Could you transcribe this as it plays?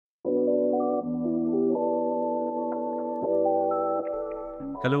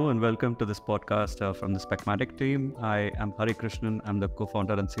Hello and welcome to this podcast from the Specmatic team. I am Hari Krishnan. I'm the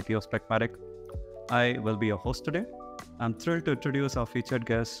co-founder and CTO of Specmatic. I will be your host today. I'm thrilled to introduce our featured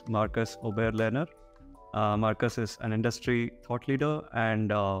guest, Markus Oberlehner. Markus is an industry thought leader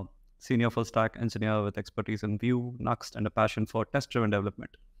and senior full-stack engineer with expertise in Vue, Nuxt, and a passion for test-driven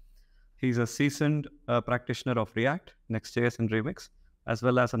development. He's a seasoned practitioner of React, Next.js, and Remix, as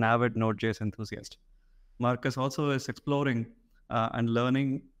well as an avid Node.js enthusiast. Markus also is exploring and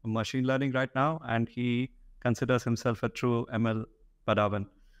learning machine learning right now, and he considers himself a true ML Padawan.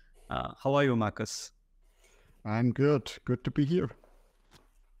 How are you, Markus? I'm good. Good to be here.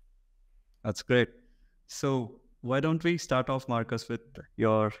 That's great. So why don't we start off, Markus, with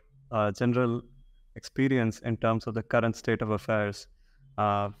your general experience in terms of the current state of affairs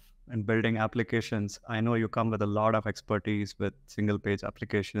in building applications. I know you come with a lot of expertise with single-page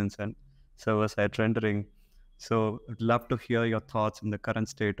applications and server-side rendering. So I'd love to hear your thoughts on the current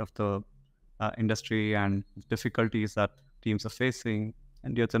state of the industry and difficulties that teams are facing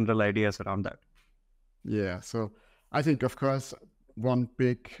and your general ideas around that. Yeah, so I think, of course, one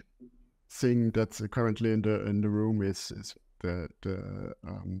big thing that's currently in the room is the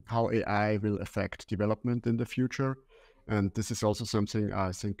how AI will affect development in the future. And this is also something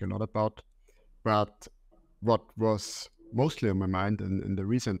I think a lot about. But what was mostly on my mind in the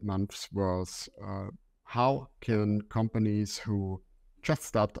recent months was how can companies who just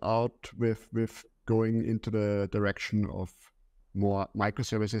start out with going into the direction of more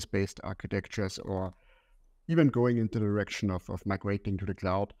microservices-based architectures or even going into the direction of migrating to the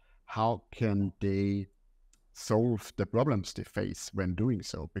cloud, how can they solve the problems they face when doing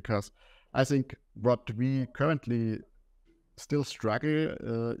so? Because I think what we currently still struggle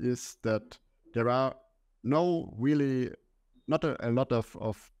is that there are not a lot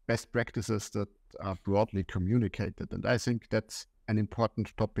of best practices that are broadly communicated. And I think that's an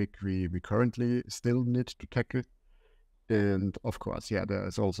important topic we currently still need to tackle. And of course, yeah, there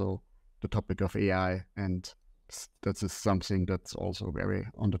is also the topic of AI, and that is something that's also very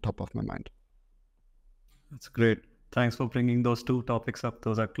on the top of my mind. That's great. Thanks for bringing those two topics up.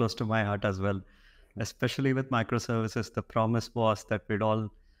 Those are close to my heart as well. Especially with microservices, the promise was that we'd all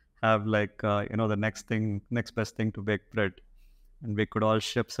have the next best thing to bake bread, and we could all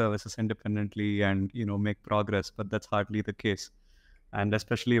ship services independently and make progress. But that's hardly the case. And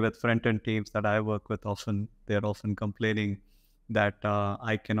especially with front-end teams that I work with, they're often complaining that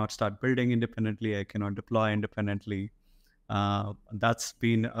I cannot start building independently, I cannot deploy independently. That's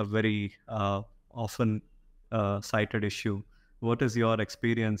been a very often cited issue. What is your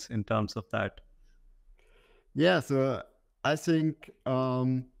experience in terms of that? Yeah, so I think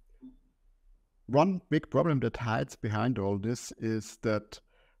one big problem that hides behind all this is that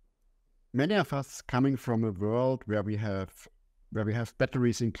many of us coming from a world where we have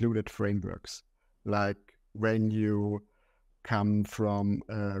batteries included frameworks, like when you come from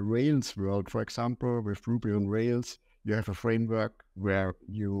a Rails world, for example, with Ruby on Rails, you have a framework where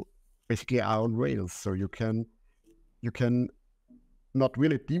you basically are on Rails, so you can not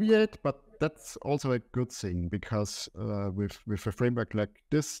really deviate, but that's also a good thing, because with a framework like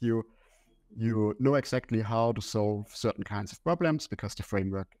this, you know exactly how to solve certain kinds of problems because the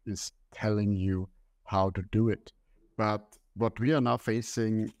framework is telling you how to do it. But what we are now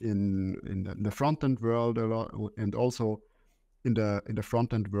facing in the front-end world a lot, and also in the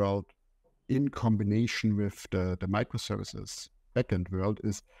front-end world in combination with the microservices backend world,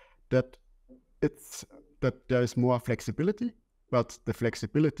 is that there is more flexibility, but the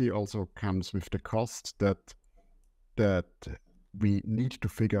flexibility also comes with the cost that we need to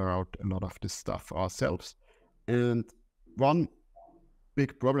figure out a lot of this stuff ourselves. And one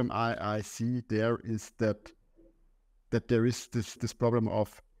big problem I see there is that there is this problem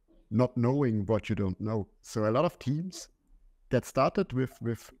of not knowing what you don't know. So a lot of teams get started with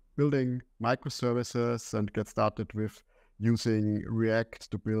building microservices and get started with using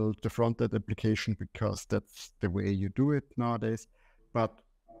React to build the front-end application because that's the way you do it nowadays. But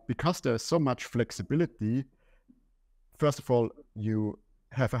because there's so much flexibility, first of all, you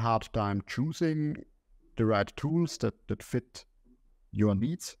have a hard time choosing the right tools that fit your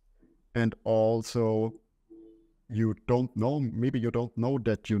needs. And also, you don't know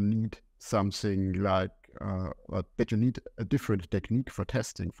that you need something like, that you need a different technique for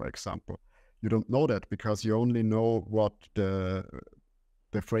testing, for example. You don't know that because you only know what the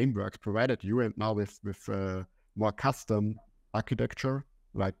frameworks provided you. And now with more custom architecture,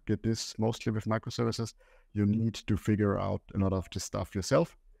 like it is mostly with microservices, you need to figure out a lot of this stuff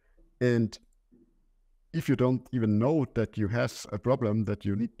yourself. And if you don't even know that you have a problem that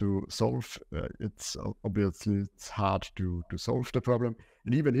you need to solve, it's obviously it's hard to solve the problem.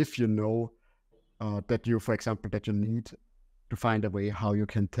 And even if you know that you, for example, that you need to find a way how you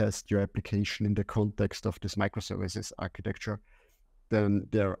can test your application in the context of this microservices architecture, then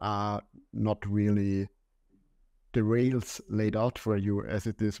there are not really the rails laid out for you as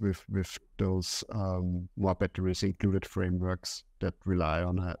it is with those more batteries included frameworks that rely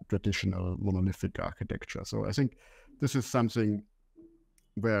on a traditional monolithic architecture. So I think this is something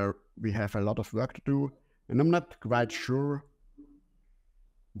where we have a lot of work to do, and I'm not quite sure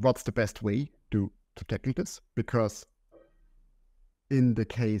what's the best way to tackle this, because in the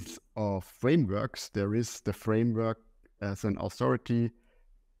case of frameworks, there is the framework as an authority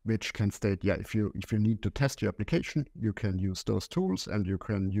which can state, yeah, if you need to test your application, you can use those tools and you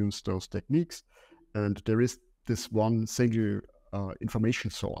can use those techniques. And there is this one single information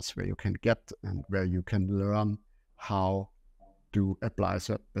source where you can get and where you can learn how to apply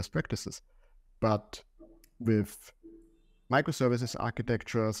certain best practices. But with microservices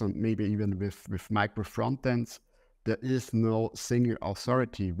architectures and maybe even with micro frontends, there is no single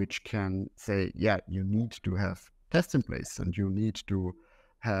authority which can say, yeah, you need to have tests in place and you need to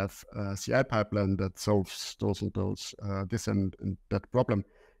have a CI pipeline that solves those and those, this and that problem.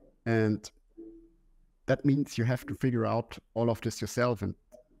 And that means you have to figure out all of this yourself. And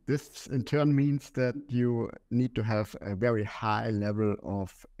this in turn means that you need to have a very high level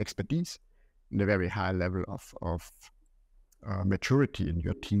of expertise and a very high level of maturity in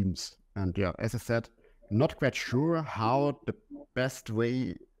your teams. And yeah, as I said, not quite sure how the best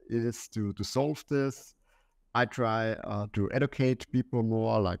way is to solve this. I try to educate people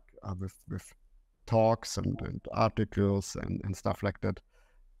more, like with talks and articles and stuff like that.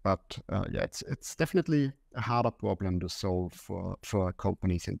 But yeah, it's definitely a harder problem to solve for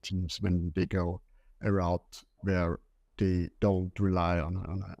companies and teams when they go a route where they don't rely on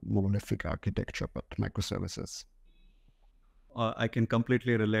a monolithic architecture, but microservices. I can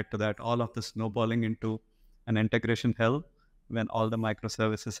completely relate to that. All of the snowballing into an integration hell when all the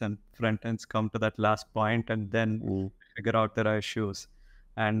microservices and front ends come to that last point and then figure out there are issues.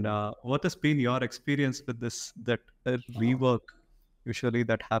 And what has been your experience with this, that rework usually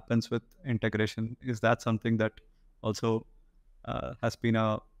that happens with integration? Is that something that also has been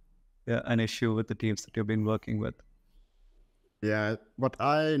an issue with the teams that you've been working with? Yeah, what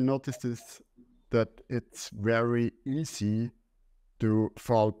I noticed is that it's very easy to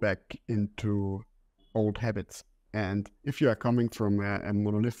fall back into old habits. And if you are coming from a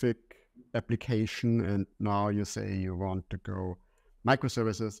monolithic application and now you say you want to go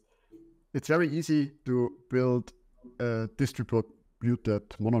microservices, it's very easy to build a distributed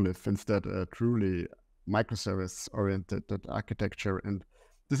monolith instead of a truly microservice-oriented architecture. And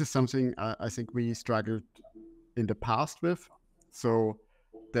this is something I think we struggled in the past with. So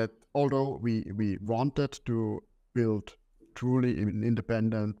that although we wanted to build truly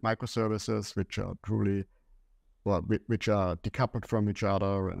independent microservices, which are truly, well, which are decoupled from each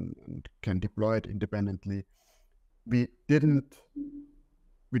other and can deploy it independently, we didn't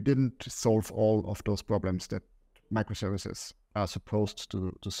solve all of those problems that microservices are supposed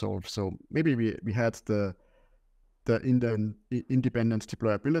to solve. So maybe we had the independent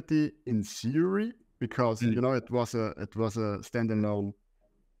deployability in theory, because you know it was a standalone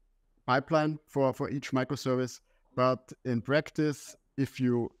pipeline for each microservice. But in practice, if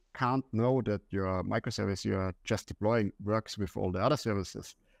you can't know that your microservice you are just deploying works with all the other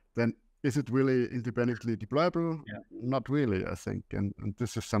services, then is it really independently deployable? Yeah. Not really, I think. And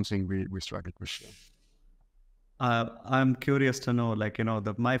this is something we struggled with. I'm curious to know, like,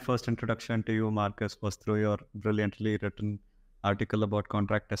 my first introduction to you, Markus, was through your brilliantly written article about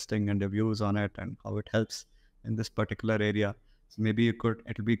contract testing and the views on it and how it helps in this particular area. So maybe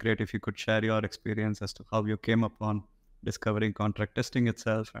it'll be great if you could share your experience as to how you came upon discovering contract testing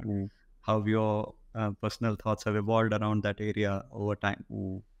itself and how your personal thoughts have evolved around that area over time.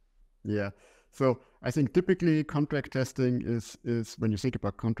 Yeah. So I think typically contract testing is when you think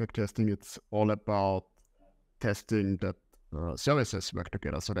about contract testing, it's all about testing that services work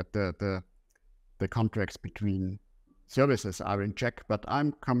together so that the contracts between services are in check. But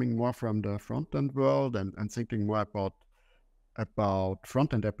I'm coming more from the front-end world and thinking more about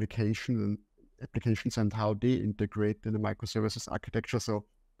front-end applications and how they integrate in the microservices architecture. So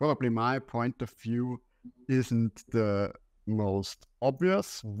probably my point of view isn't the most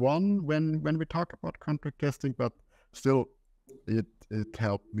obvious one when we talk about contract testing, but still it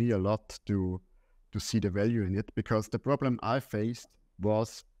helped me a lot to see the value in it, because the problem I faced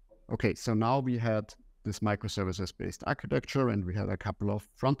was, okay, so now we had this microservices based architecture and we had a couple of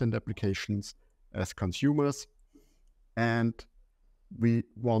front-end applications as consumers, and we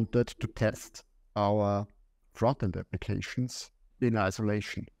wanted to test our front-end applications in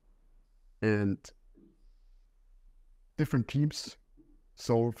isolation. And different teams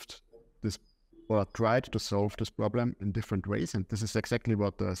solved this, or tried to solve this problem in different ways. And this is exactly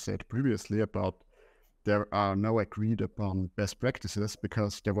what I said previously about there are no agreed upon best practices,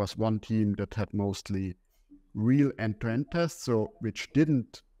 because there was one team that had mostly real end-to-end tests, so which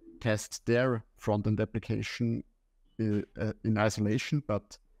didn't test their front-end application in isolation,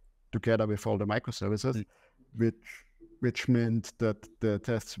 but together with all the microservices, which meant that the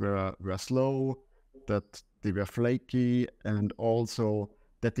tests were slow, that they were flaky, and also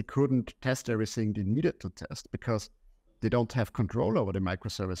that they couldn't test everything they needed to test because they don't have control over the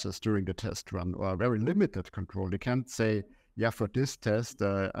microservices during the test run, or very limited control. They can't say, yeah, for this test,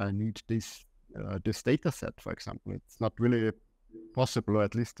 I need this data set, for example. It's not really possible, or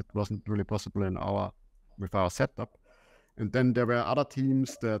at least it wasn't really possible with our setup. And then there were other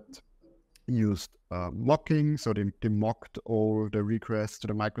teams that used mocking, so they mocked all the requests to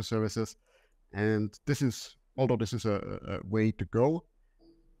the microservices. And although this is a way to go,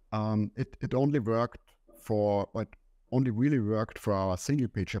 it only really worked for our single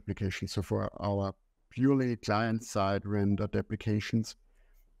page application. So for our purely client-side rendered applications,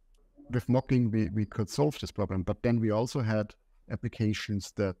 with mocking, we could solve this problem. But then we also had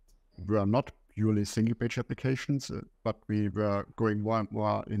applications that were not purely single page applications, but we were going more and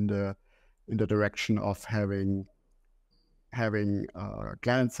more in the direction of having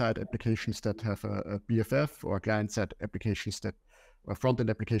client-side applications that have a BFF, or client-side applications or front-end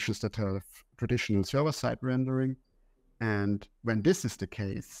applications that have traditional server-side rendering. And when this is the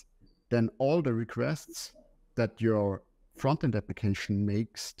case, then all the requests that your front-end application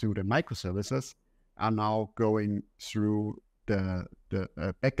makes to the microservices are now going through the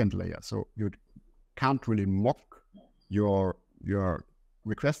backend layer. So you can't really mock your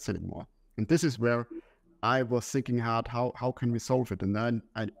requests anymore. And this is where I was thinking hard, how can we solve it? And then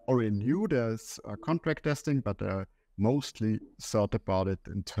I already knew there's contract testing, but I mostly thought about it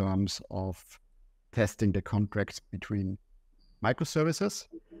in terms of testing the contracts between microservices,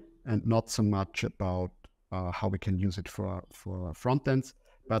 and not so much about how we can use it for front ends.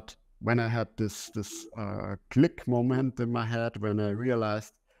 But when I had this click moment in my head, when I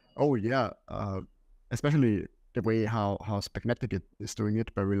realized, oh yeah, especially the way how Specmatic is doing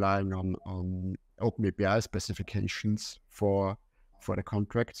it by relying on OpenAPI specifications for the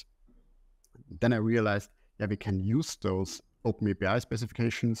contract, then I realized, yeah, we can use those OpenAPI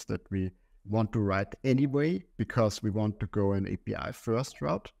specifications that we want to write anyway, because we want to go an API first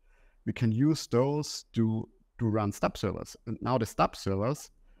route. We can use those to run stub servers. And now the stub servers,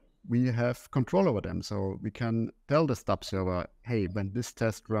 we have control over them. So we can tell the stub server, hey, when this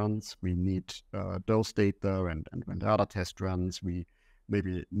test runs, we need those data. And when the other test runs, we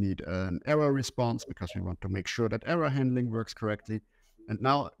maybe need an error response because we want to make sure that error handling works correctly. And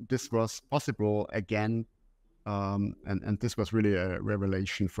now this was possible again. And this was really a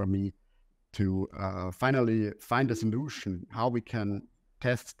revelation for me to finally find a solution, how we can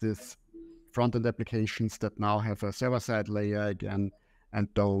test this front-end applications that now have a server-side layer again,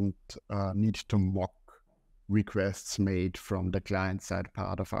 and don't need to mock requests made from the client-side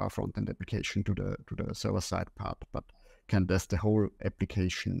part of our front-end application to the server-side part, but can test the whole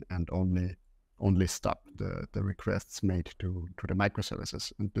application and only stop the requests made to the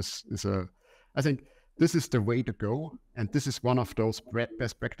microservices. And this is I think this is the way to go. And this is one of those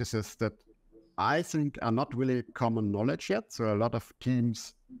best practices that I think are not really common knowledge yet. So a lot of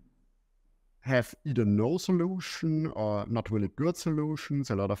teams have either no solution or not really good solutions.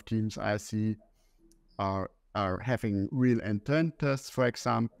 A lot of teams I see are having real end-to-end tests, for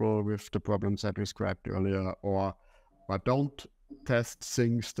example, with the problems I described earlier, or don't test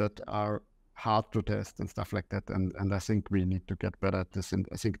things that are hard to test and stuff like that. And I think we need to get better at this. And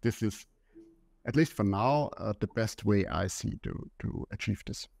I think this is, at least for now, the best way I see to achieve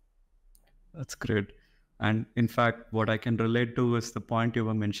this. That's great. And in fact, what I can relate to is the point you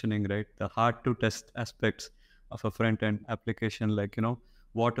were mentioning, right? The hard to test aspects of a front-end application, like,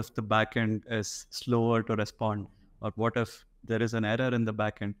 what if the backend is slower to respond, or what if there is an error in the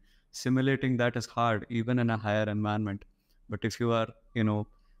backend? Simulating that is hard, even in a higher environment. But if you are,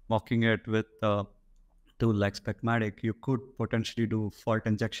 mocking it with a tool like Specmatic, you could potentially do fault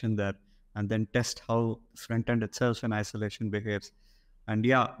injection there and then test how front-end itself in isolation behaves. And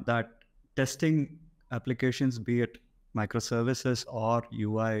yeah, that testing applications, be it microservices or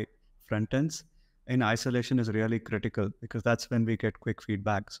UI front ends, in isolation is really critical, because that's when we get quick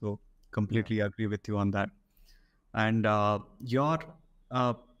feedback. So completely agree with you on that. And your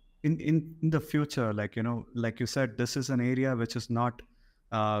in the future, like, like you said, this is an area which is not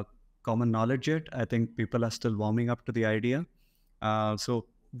common knowledge yet. I think people are still warming up to the idea. So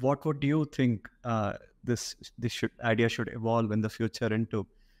what would you think this idea should evolve in the future into,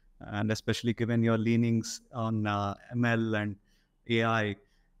 and especially given your leanings on ML and AI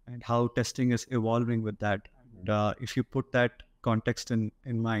and how testing is evolving with that? And, if you put that context in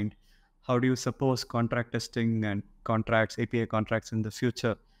mind, how do you suppose contract testing and contracts, API contracts in the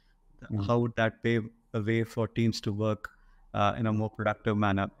future, how would that pave a way for teams to work in a more productive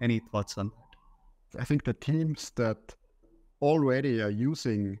manner? Any thoughts on that? I think the teams that already are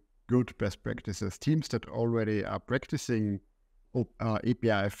using good best practices, teams that already are practicing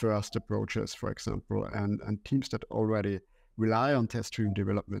API first approaches, for example, and teams that already rely on test-driven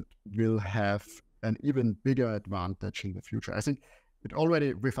development will have an even bigger advantage in the future. I think it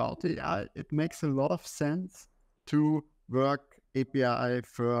already, without AI, it makes a lot of sense to work API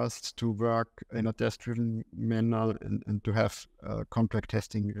first, to work in a test-driven manner, and to have contract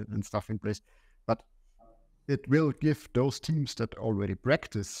testing and stuff in place. But it will give those teams that already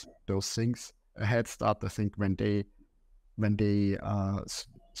practice those things a head start, I think, when they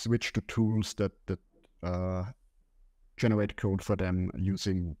switch to tools that generate code for them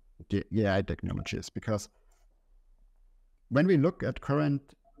using the AI technologies. Because when we look at current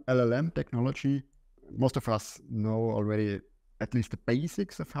LLM technology, most of us know already at least the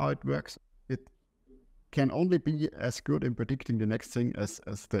basics of how it works. It can only be as good in predicting the next thing as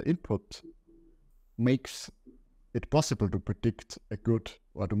the input makes it possible to predict a good,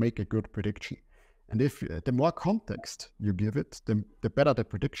 or to make a good prediction. And if the more context you give it, the better the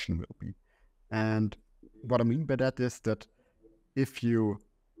prediction will be. And what I mean by that is that if you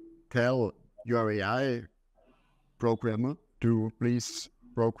tell your AI programmer to please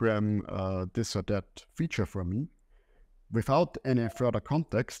program this or that feature for me, without any further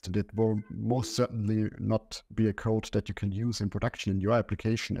context, it will most certainly not be a code that you can use in production in your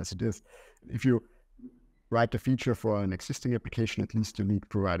application as it is. If you write a feature for an existing application, at least you need to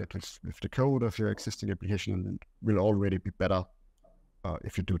provide it with the code of your existing application, and it will already be better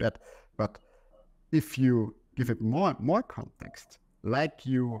if you do that. But if you give it more context, like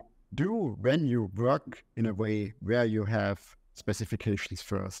you do when you work in a way where you have specifications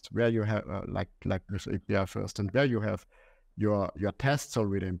first, where you have like with API first, and where you have your tests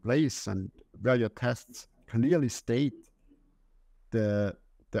already in place, and where your tests clearly state the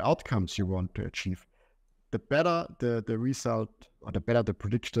outcomes you want to achieve, the better the result, or the better the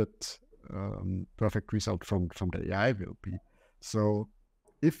predicted perfect result from the AI will be. So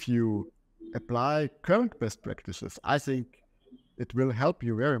if you apply current best practices, I think it will help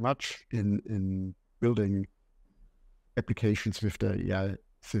you very much in building applications with the AI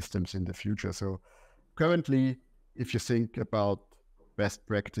systems in the future. So currently, if you think about best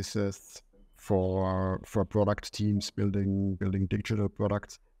practices for product teams building digital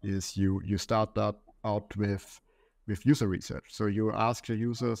products, is you start out with user research. So you ask your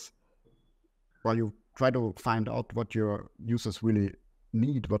users, or you try to find out what your users really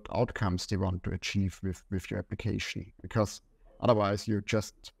need, what outcomes they want to achieve with your application. Because otherwise you're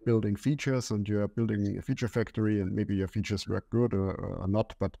just building features and you're building a feature factory, and maybe your features work good or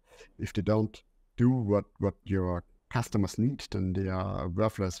not, but if they don't do what your customers need, then they are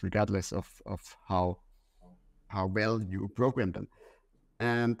worthless regardless of how well you program them.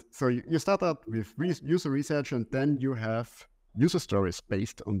 And so you start out with user research, and then you have user stories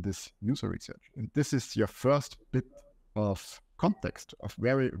based on this user research. And this is your first bit of context, of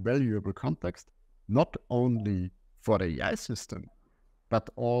very valuable context, not only for the AI system, but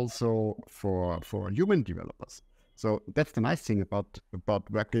also for human developers. So that's the nice thing about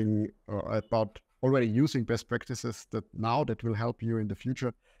working, about already using best practices that will help you in the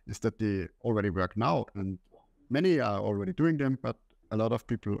future, is that they already work now, and many are already doing them, but a lot of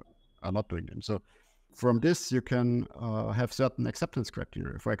people are not doing them. So from this, you can have certain acceptance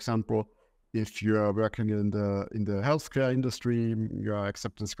criteria. For example, if you are working in the healthcare industry, your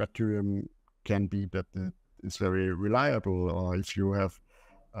acceptance criterion can be that it is very reliable. Or if you have,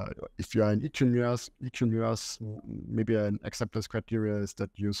 if you are an e-commerce, maybe an acceptance criteria is that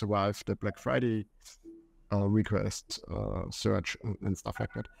you survive the Black Friday request search and stuff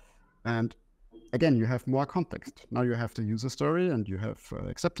like that. And again, you have more context. Now you have the user story and you have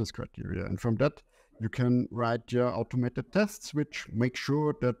acceptance criteria. And from that, you can write your automated tests, which make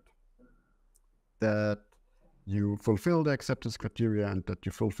sure that you fulfill the acceptance criteria and that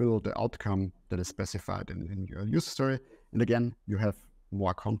you fulfill the outcome that is specified in your user story. And again, you have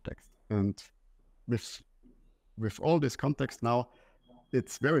more context. And with all this context now,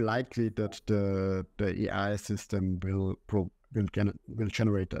 it's very likely that the AI system will will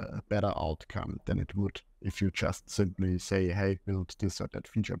generate a better outcome than it would if you just simply say, hey, build this or that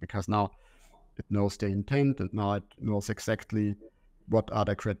feature, because now it knows the intent and now it knows exactly what are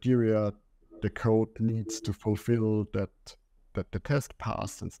the criteria the code needs to fulfill that the test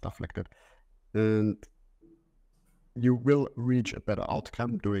pass and stuff like that. And you will reach a better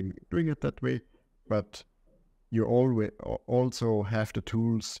outcome doing it that way, but you also have the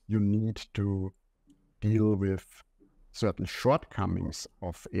tools you need to deal with certain shortcomings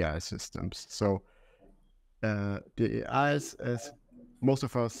of AI systems. So the AIs, as most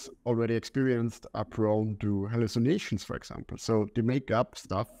of us already experienced, are prone to hallucinations, for example. So they make up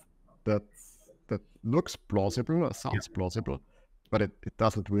stuff that looks plausible or sounds plausible, but it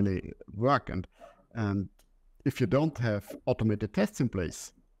doesn't really work. And if you don't have automated tests in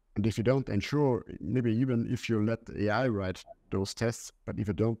place, and if you don't ensure, maybe even if you let the AI write those tests, but if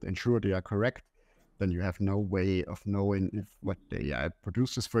you don't ensure they are correct, then you have no way of knowing if what the AI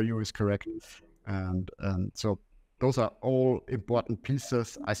produces for you is correct. And so those are all important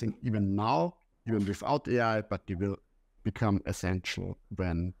pieces, I think, even now, even without AI, but they will become essential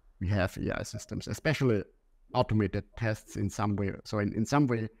when we have AI systems, especially automated tests in some way. So in some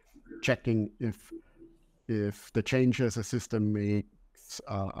way, checking if the changes a system makes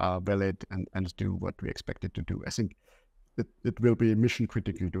are valid and do what we expect it to do. I think it will be mission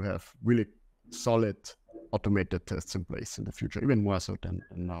critical to have really solid automated tests in place in the future, even more so than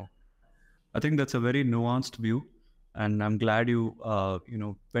now. I think that's a very nuanced view, and I'm glad you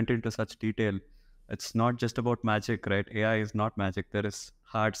went into such detail. It's not just about magic, right? AI is not magic. There is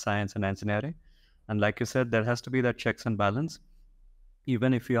hard science and engineering, and like you said, there has to be that checks and balance.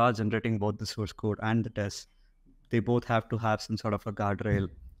 Even if you are generating both the source code and the tests, they both have to have some sort of a guardrail,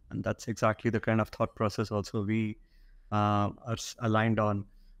 and that's exactly the kind of thought process also we are aligned on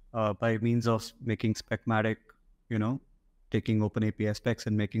by means of making Specmatic, taking open API specs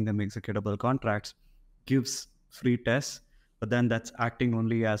and making them executable contracts gives free tests, but then that's acting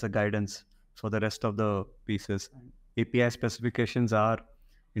only as a guidance for the rest of the pieces. API specifications are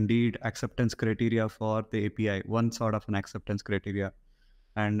indeed acceptance criteria for the API, one sort of an acceptance criteria.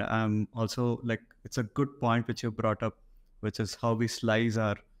 And also, like, it's a good point which you brought up, which is how we slice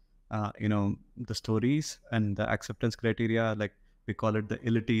our the stories and the acceptance criteria. Like, we call it the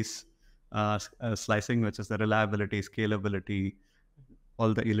ilities slicing, which is the reliability, scalability,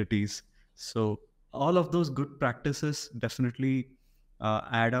 all the ilities. So all of those good practices definitely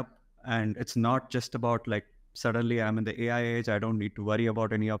add up. And it's not just about, like, suddenly I'm in the AI age, I don't need to worry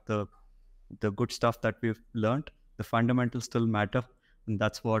about any of the good stuff that we've learned. The fundamentals still matter, and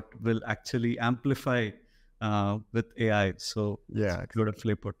that's what will actually amplify with AI. So Yeah,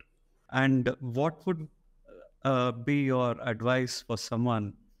 beautifully put. And what would be your advice for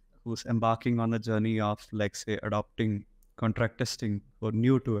someone who's embarking on the journey of, like, say, adopting contract testing or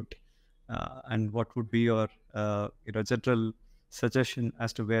new to it? And what would be your general suggestion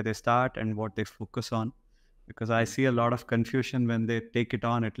as to where they start and what they focus on? Because I see a lot of confusion when they take it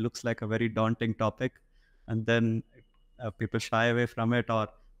on. It looks like a very daunting topic, and then people shy away from it or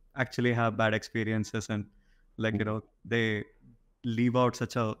actually have bad experiences, and, like, they leave out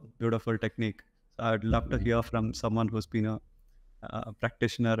such a beautiful technique. So I'd love to hear from someone who's been a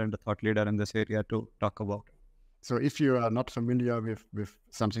practitioner and a thought leader in this area to talk about it. So if you are not familiar with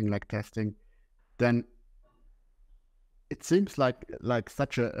something like testing, then it seems like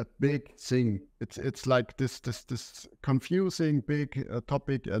such a big thing. It's like this confusing big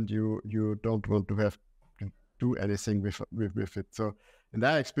topic, and you don't want to have to do anything with it. So, and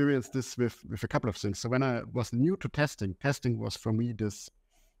I experienced this with a couple of things. So when I was new to testing was for me this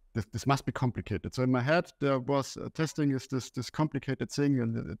must be complicated. So in my head there was testing is this complicated thing,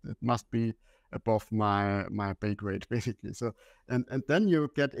 and it must be above my pay grade basically. So and then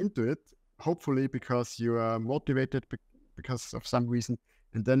you get into it, hopefully because you are motivated because of some reason,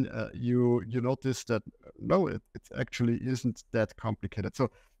 and then you notice that no, it actually isn't that complicated.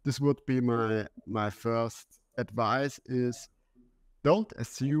 So this would be my first advice: is don't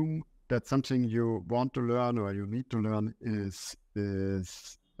assume that something you want to learn or you need to learn is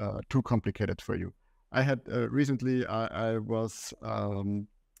too complicated for you. I had recently I was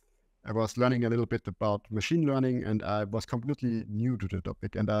learning a little bit about machine learning, and I was completely new to the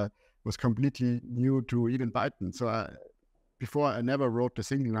topic, and I was completely new to even Python. So before I never wrote a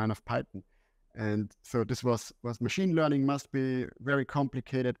single line of Python. And so this was machine learning must be very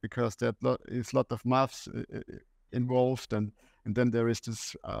complicated because there is a lot of maths involved, and then there is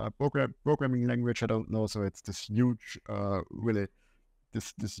this programming language I don't know. So it's this huge, really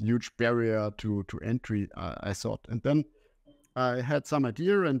this huge barrier to entry, I thought. And then I had some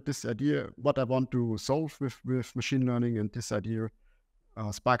idea, and this idea, what I want to solve with machine learning, and this idea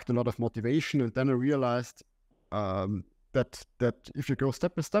sparked a lot of motivation. And then I realized that if you go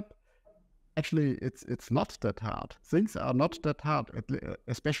step by step, actually it's not that hard. Things are not that hard,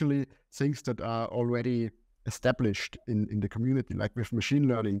 especially things that are already established in the community, like with machine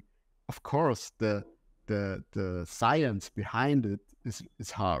learning. Of course, the science behind it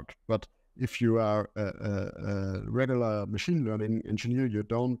is hard, but if you are a regular machine learning engineer, you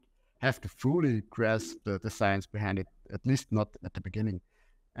don't have to fully grasp the science behind it, at least not at the beginning.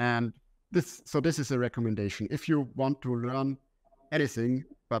 And this is a recommendation. If you want to learn anything,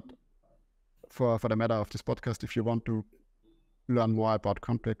 but for the matter of this podcast, if you want to learn more about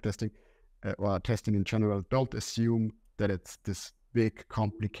contract testing or testing in general, don't assume that it's this big,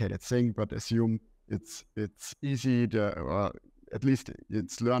 complicated thing, but assume it's easy, or at least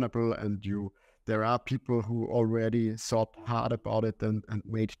it's learnable, and there are people who already thought hard about it and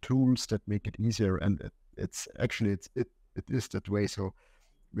made tools that make it easier, and it is that way. So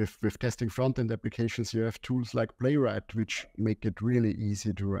with testing front-end applications, you have tools like Playwright, which make it really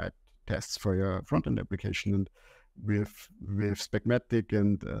easy to write tests for your front-end application. And with Specmatic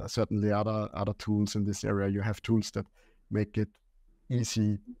and certainly other tools in this area, you have tools that make it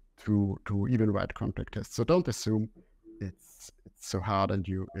easy to even write contract tests. So don't assume it's so hard and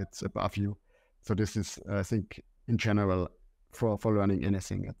it's above you. So this is, I think, in general, for learning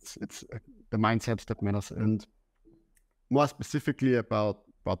anything, it's the mindset that matters. And more specifically about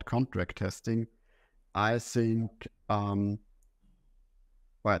contract testing, I think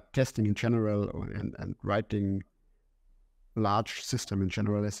testing in general and writing large system in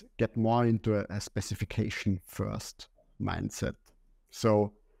general is get more into a specification-first mindset.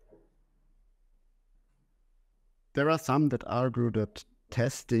 So there are some that argue that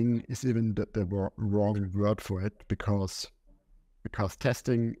testing is even the wrong word for it, because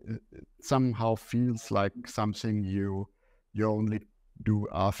testing somehow feels like something you only do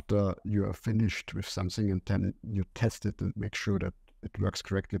after you are finished with something, and then you test it and make sure that it works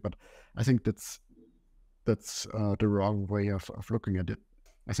correctly. But I think that's the wrong way of looking at it.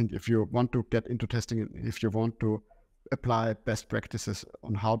 I think if you want to get into testing, if you want to apply best practices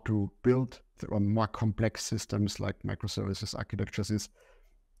on how to build more complex systems like microservices architectures, is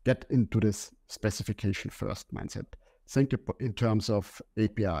get into this specification-first mindset. Think in terms of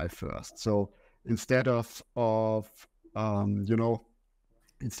API first. So instead of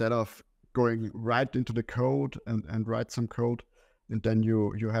instead of going right into the code and write some code, and then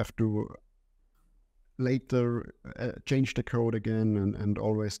you have to later change the code again and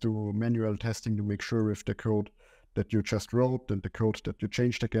always do manual testing to make sure if the code that you just wrote and the code that you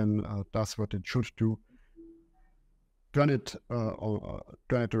changed again does what it should do. Turn it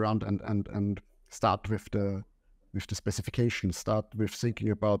around and start with the specification. Start with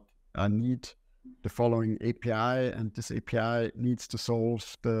thinking about I need the following API, and this API needs to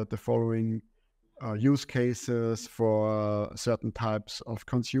solve the following use cases for certain types of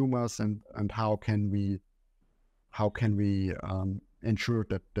consumers, and how can we ensure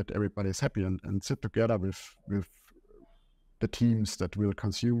that everybody is happy, and sit together with the teams that will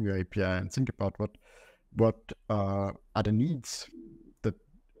consume your API and think about what are the needs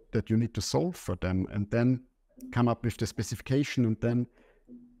that you need to solve for them, and then come up with the specification, and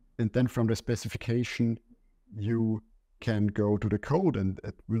then from the specification you can go to the code, and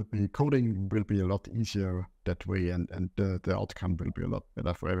coding will be a lot easier that way, and the outcome will be a lot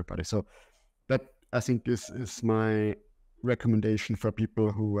better for everybody. So that, I think, is my recommendation for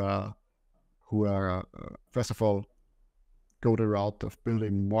people who are first of all, go the route of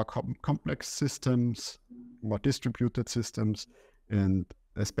building more complex systems, more distributed systems, and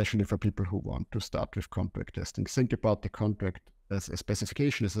especially for people who want to start with contract testing. Think about the contract as a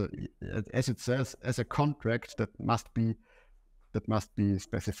specification, as it says, as a contract that must be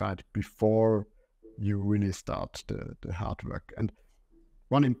specified before you really start the hard work. And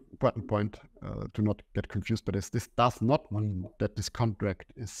one important point to not get confused by this does not mean that this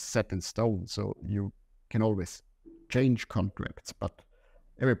contract is set in stone. So you can always change contracts, but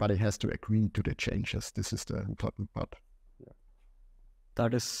everybody has to agree to the changes. This is the important part. Yeah.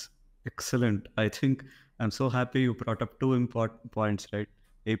 That is excellent. I think I'm so happy you brought up two important points, right?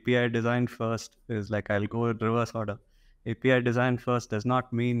 API design first is like, I'll go in reverse order. API design first does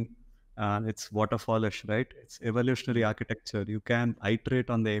not mean it's waterfallish, right? It's evolutionary architecture. You can iterate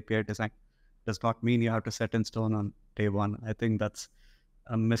on the API design. Does not mean you have to set in stone on day one. I think that's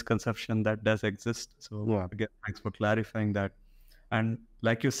a misconception that does exist. So yeah, again, thanks for clarifying that. And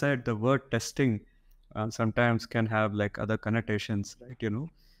like you said, the word testing sometimes can have like other connotations, right?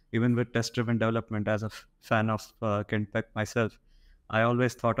 even with test-driven development, as a fan of Kent Beck myself, I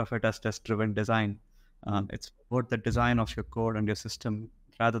always thought of it as test-driven design. It's about the design of your code and your system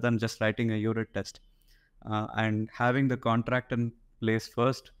rather than just writing a unit test. And having the contract in place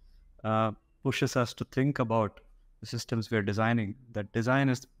first pushes us to think about the systems we're designing. That design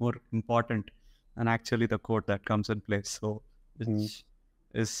is more important than actually the code that comes in place. So, which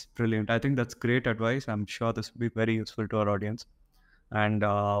is brilliant. I think that's great advice. I'm sure this will be very useful to our audience. And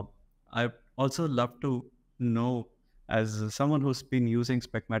I also love to know, as someone who's been using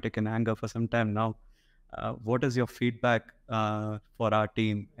Specmatic and Anger for some time now, what is your feedback for our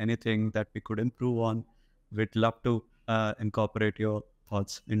team? Anything that we could improve on? We'd love to incorporate your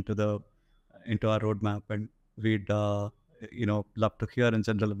thoughts into our roadmap, and we'd love to hear in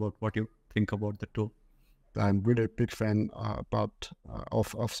general about what you think about the tool. I'm really a big fan of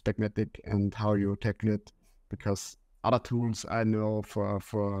Specmatic and how you tackle it, because other tools I know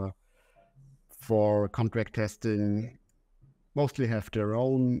for contract testing mostly have their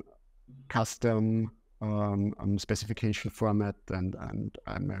own custom specification format, and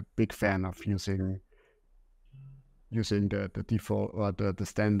I'm a big fan of using the default or the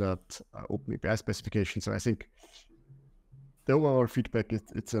standard OpenAPI specification. So I think the overall feedback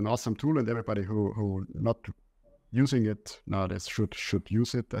it's an awesome tool, and everybody who not using it nowadays should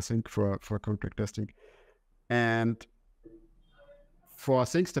use it, I think, for contract testing. And for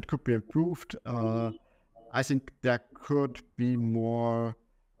things that could be improved, I think there could be more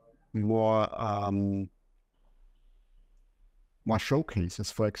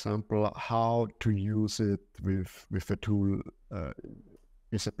showcases, for example, how to use it with the tool.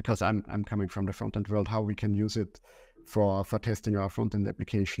 Because I'm coming from the front-end world, how we can use it for testing our front-end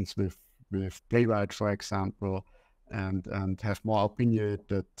applications with Playwright, for example, and have more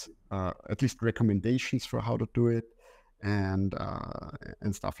opinionated, at least recommendations for how to do it, and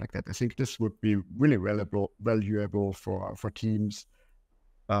stuff like that. I think this would be really valuable for teams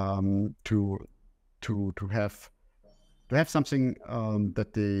to have something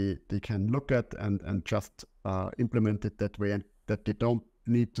that they can look at and just implement it that way, and that they don't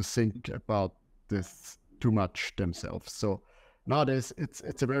need to think about this too much themselves. So nowadays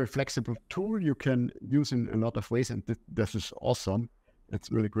it's a very flexible tool you can use in a lot of ways, and this is awesome. It's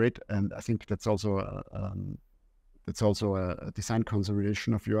really great, and I think that's also a design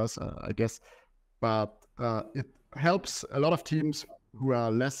consideration of yours, I guess. But it helps a lot of teams who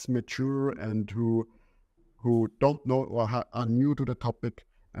are less mature and who don't know or are new to the topic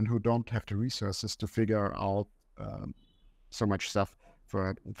and who don't have the resources to figure out so much stuff.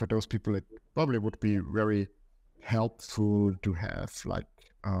 For those people, it probably would be very helpful to have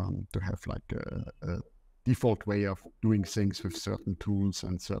a default way of doing things with certain tools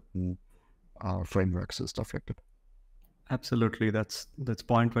and certain frameworks and stuff like that. Absolutely, that's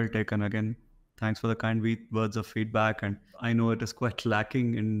point well taken. Again, thanks for the kind words of feedback. And I know it is quite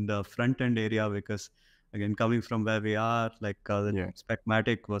lacking in the front end area, because again, coming from where we are, like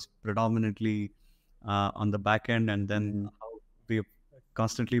Specmatic was predominantly on the back end, and then we've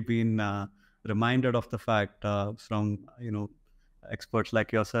constantly been reminded of the fact from experts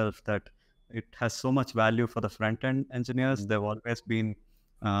like yourself that it has so much value for the front end engineers. They've always been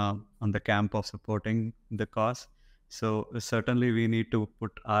on the camp of supporting the cause. So certainly we need to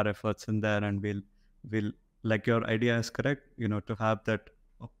put our efforts in there, and we'll like your idea is correct, to have that,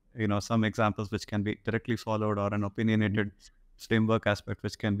 some examples which can be directly followed, or an opinionated framework aspect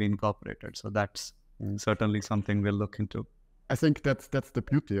which can be incorporated. So that's certainly something we'll look into. I think that's the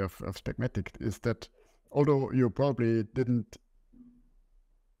beauty of Specmatic, is that although you probably didn't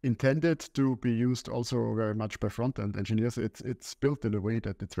intend it to be used also very much by front-end engineers, it's built in a way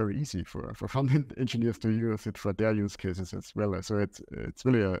that it's very easy for front-end engineers to use it for their use cases as well. So it's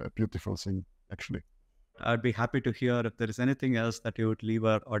really a beautiful thing, actually. I'd be happy to hear if there is anything else that you would leave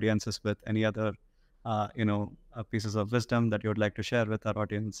our audiences with, any other pieces of wisdom that you would like to share with our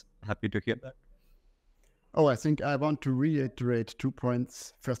audience. Happy to hear that. Oh, I think I want to reiterate 2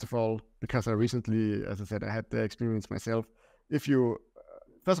 points. First of all, because I recently, as I said, I had the experience myself. If you,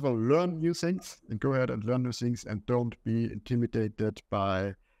 first of all, learn new things, and go ahead and learn new things, and don't be intimidated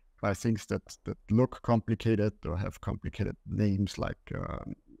by things that look complicated or have complicated names, like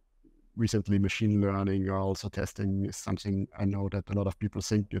recently machine learning or also testing is something I know that a lot of people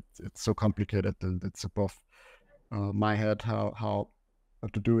think it's so complicated and it's above my head how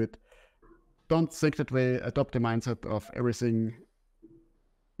to do it. Don't think that way. Adopt the mindset of everything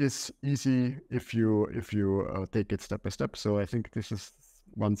is easy if you take it step by step. So I think this is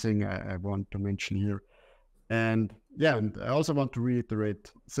one thing I want to mention here. And I also want to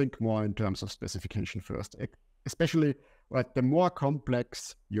reiterate, think more in terms of specification first, especially Right, the more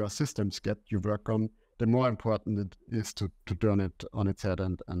complex your systems get you work on, the more important it is to turn it on its head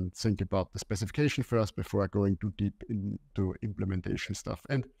and think about the specification first before going too deep into implementation stuff.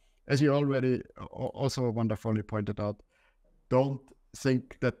 And as you already also wonderfully pointed out, don't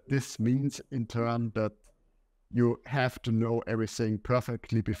think that this means in turn that you have to know everything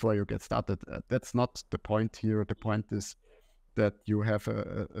perfectly before you get started. That's not the point here. The point is that you have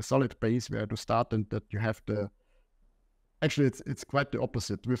a solid base where to start, and that you have actually it's quite the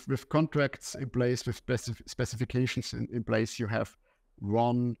opposite. With contracts in place, with specifications in place, you have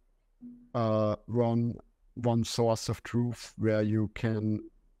one source of truth where you can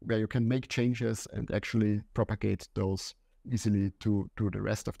make changes and actually propagate those easily to the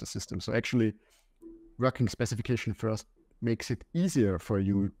rest of the system. So actually working specification first makes it easier for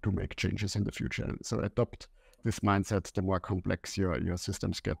you to make changes in the future. So adopt this mindset. The more complex your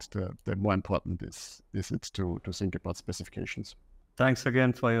systems get, the more important is it to think about specifications. Thanks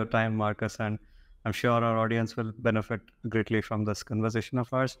again for your time, Markus, and I'm sure our audience will benefit greatly from this conversation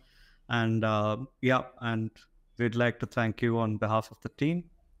of ours. And and we'd like to thank you on behalf of the team.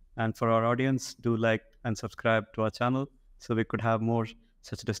 And for our audience, do like and subscribe to our channel so we could have more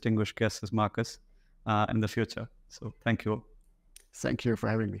such distinguished guests as Markus in the future. So thank you. Thank you for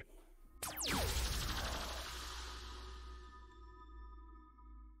having me.